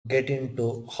get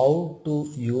into how to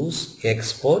use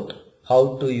export,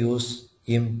 how to use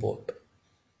import.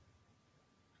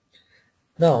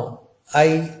 Now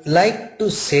I like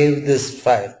to save this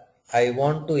file. I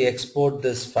want to export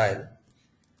this file.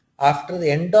 After the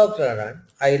end of the run,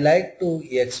 I like to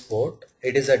export.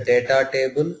 It is a data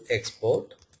table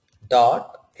export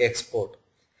dot export.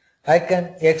 I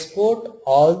can export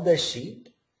all the sheet,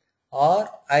 or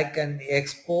I can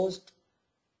export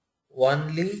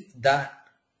only that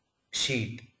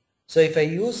sheet. So if I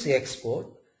use export,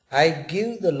 I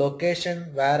give the location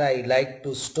where I like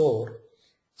to store.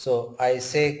 So I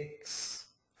say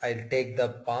I'll take the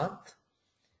path.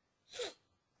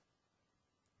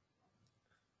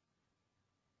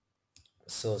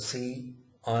 So see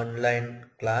online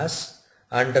class.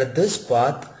 Under this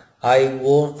path, I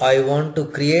want to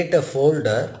create a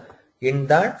folder. In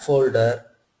that folder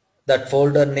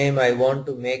name I want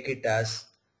to make it as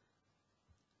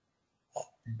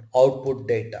output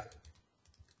data.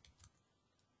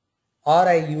 Or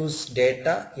I use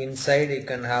data. Inside you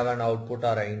can have an output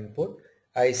or an input.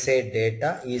 I say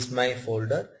data is my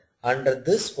folder. Under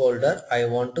this folder I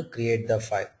want to create the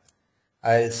file.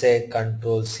 I'll say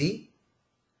Control C.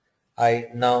 I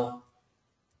now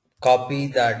copy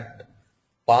that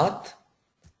path.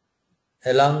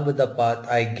 Along with the path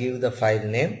I give the file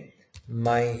name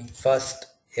my first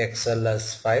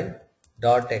XLS file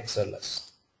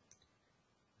 .xls.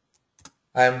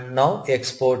 I am now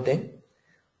exporting.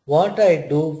 What I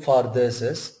do for this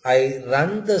is I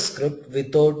run the script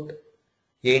without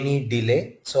any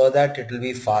delay so that it will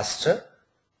be faster.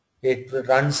 It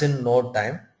runs in no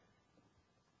time.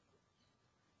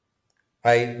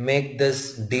 I make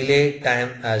this delay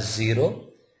time as 0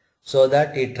 so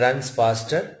that it runs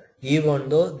faster, even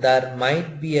though there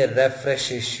might be a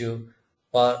refresh issue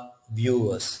for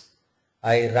viewers.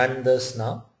 I run this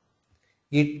now.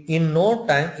 In no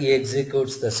time he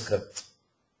executes the script.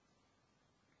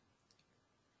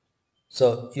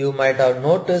 So you might have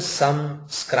noticed some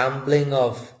scrambling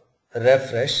of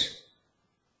refresh,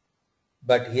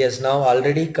 but he has now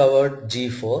already covered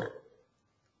G4.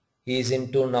 He is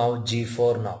into now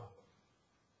G4 now.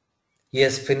 He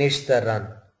has finished the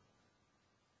run.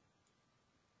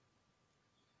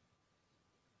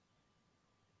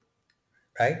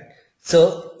 Right?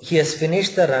 So he has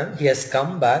finished the run. He has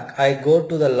come back. I go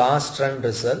to the last run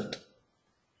result.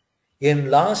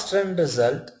 In last run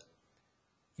result,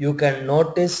 you can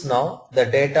notice now the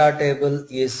data table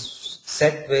is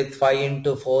set with 5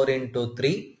 into 4 into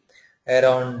 3,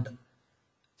 around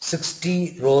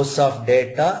 60 rows of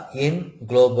data in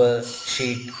global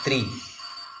sheet 3,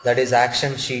 that is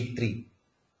action sheet 3.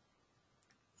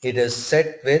 It is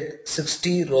set with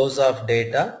 60 rows of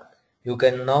data. You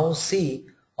can now see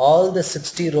all the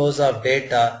 60 rows of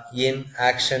data in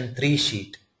action 3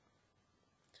 sheet.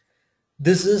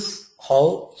 This is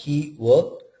how he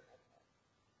worked.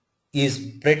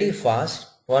 Is pretty fast.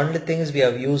 Only thing is we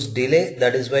have used delay,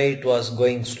 that is why it was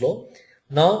going slow.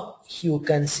 Now you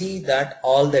can see that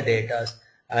all the data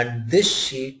and this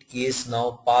sheet is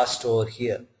now passed over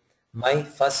here. My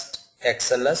first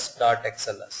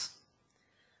XLS.xls.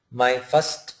 My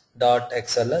first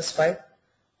 .xls file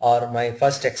or my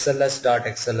first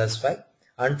XLS.xls file.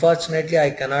 Unfortunately I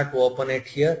cannot open it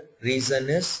here. Reason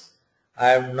is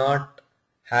I am not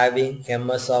having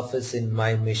MS Office in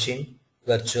my machine,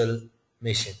 virtual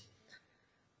machine.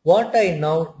 What I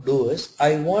now do is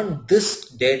I want this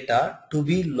data to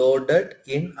be loaded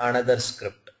in another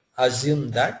script. Assume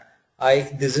that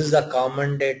this is the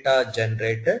common data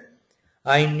generated.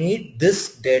 I need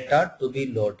this data to be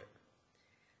loaded.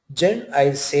 Then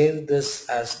I save this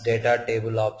as data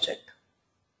table object.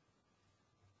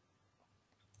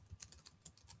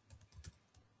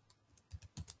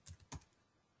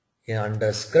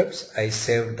 Under scripts I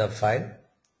saved the file.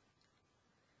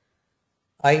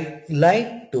 I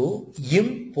like to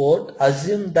import,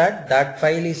 assume that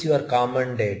file is your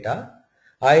common data.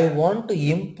 I want to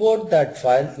import that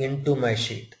file into my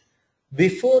sheet.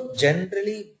 Before,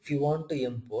 generally if you want to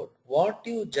import, what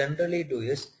you generally do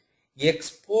is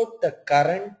export the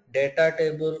current data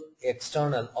table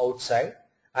external outside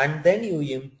and then you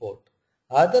import.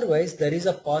 Otherwise there is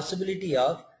a possibility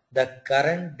of the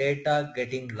current data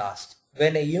getting lost.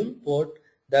 When I import,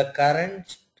 the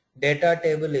current data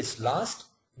table is lost,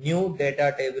 new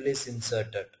data table is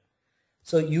inserted.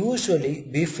 So usually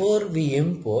before we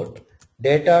import,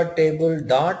 data table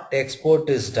dot export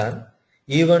is done.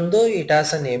 Even though it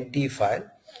has an empty file,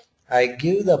 I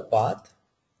give the path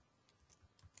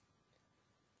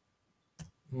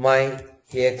my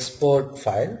export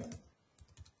file.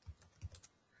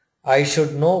 I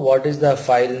should know what is the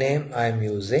file name I am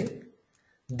using.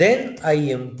 Then I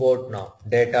import now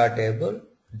data table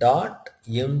dot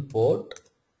import.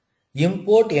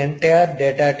 Import entire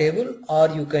data table, or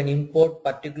you can import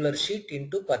particular sheet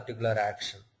into particular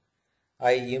action.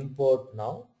 I import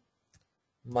now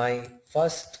my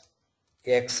first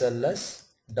XLS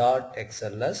dot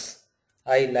XLS.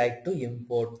 I like to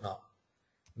import now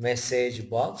message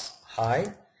box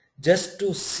hi, just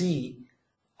to see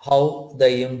how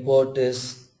the import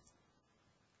is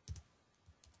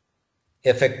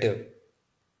effective,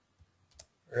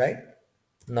 right?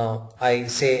 Now I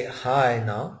say hi.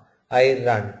 Now I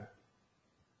run.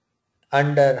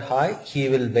 Under hi he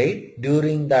will wait.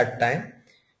 During that time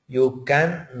you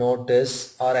can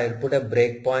notice, or I'll put a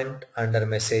breakpoint under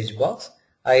message box.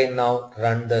 I now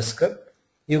run the script.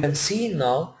 You can see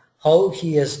now how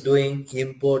he is doing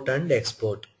import and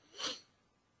export.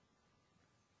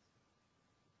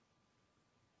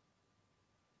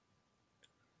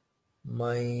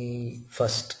 My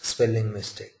first spelling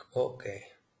mistake. Okay.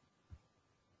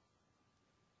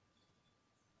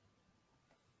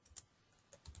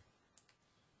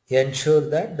 Ensure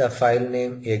that the file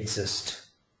name exists.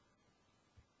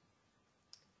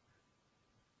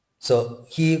 So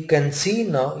he can see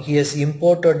now he has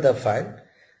imported the file,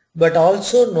 but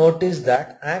also notice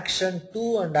that action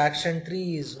 2 and action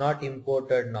 3 is not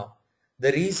imported now.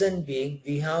 The reason being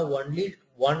we have only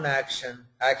one action,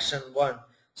 action 1.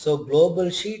 So global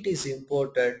sheet is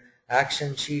imported,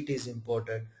 action sheet is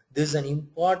imported. This is an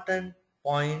important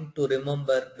point to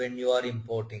remember when you are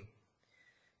importing.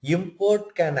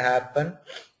 Import can happen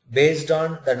based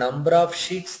on the number of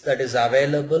sheets that is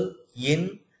available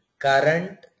in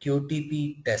current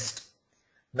QTP test.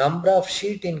 Number of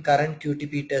sheet in current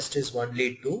QTP test is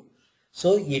only 2.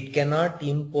 So it cannot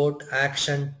import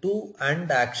action 2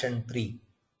 and action 3.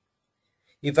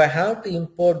 If I have to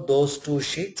import those 2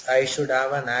 sheets, I should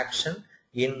have an action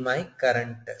in my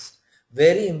current test.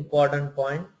 Very important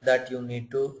point that you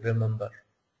need to remember,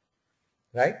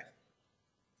 right?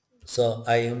 So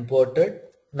I imported.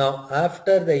 Now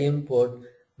after the import,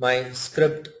 my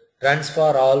script runs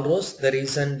for all rows. The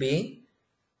reason being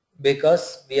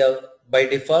because we have by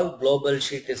default global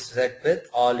sheet is set with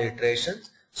all iterations.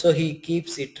 So he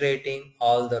keeps iterating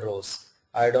all the rows.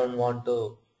 I don't want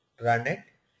to run it.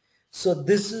 So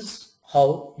this is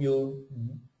how you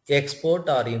export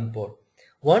or import.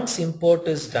 Once import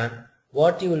is done,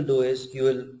 what you will do is you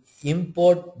will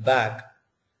import back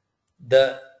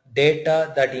the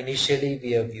data that initially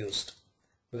we have used,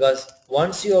 because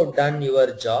once you have done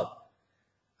your job,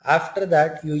 after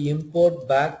that you import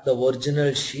back the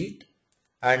original sheet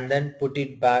and then put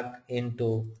it back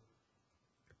into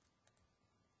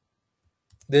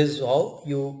this. Is how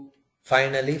you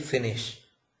finally finish,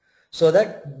 so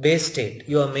that base state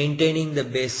you are maintaining the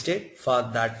base state for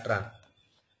that run.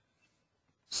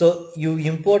 So you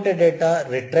import a data,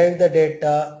 retrieve the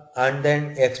data and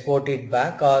then export it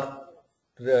back, or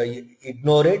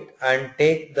ignore it and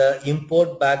take the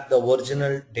import back the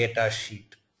original data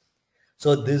sheet.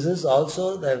 So this is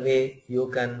also the way you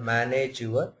can manage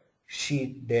your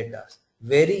sheet data.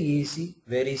 Very easy,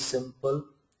 very simple,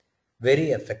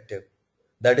 very effective.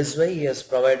 That is why he has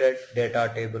provided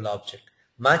data table object.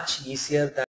 Much easier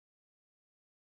than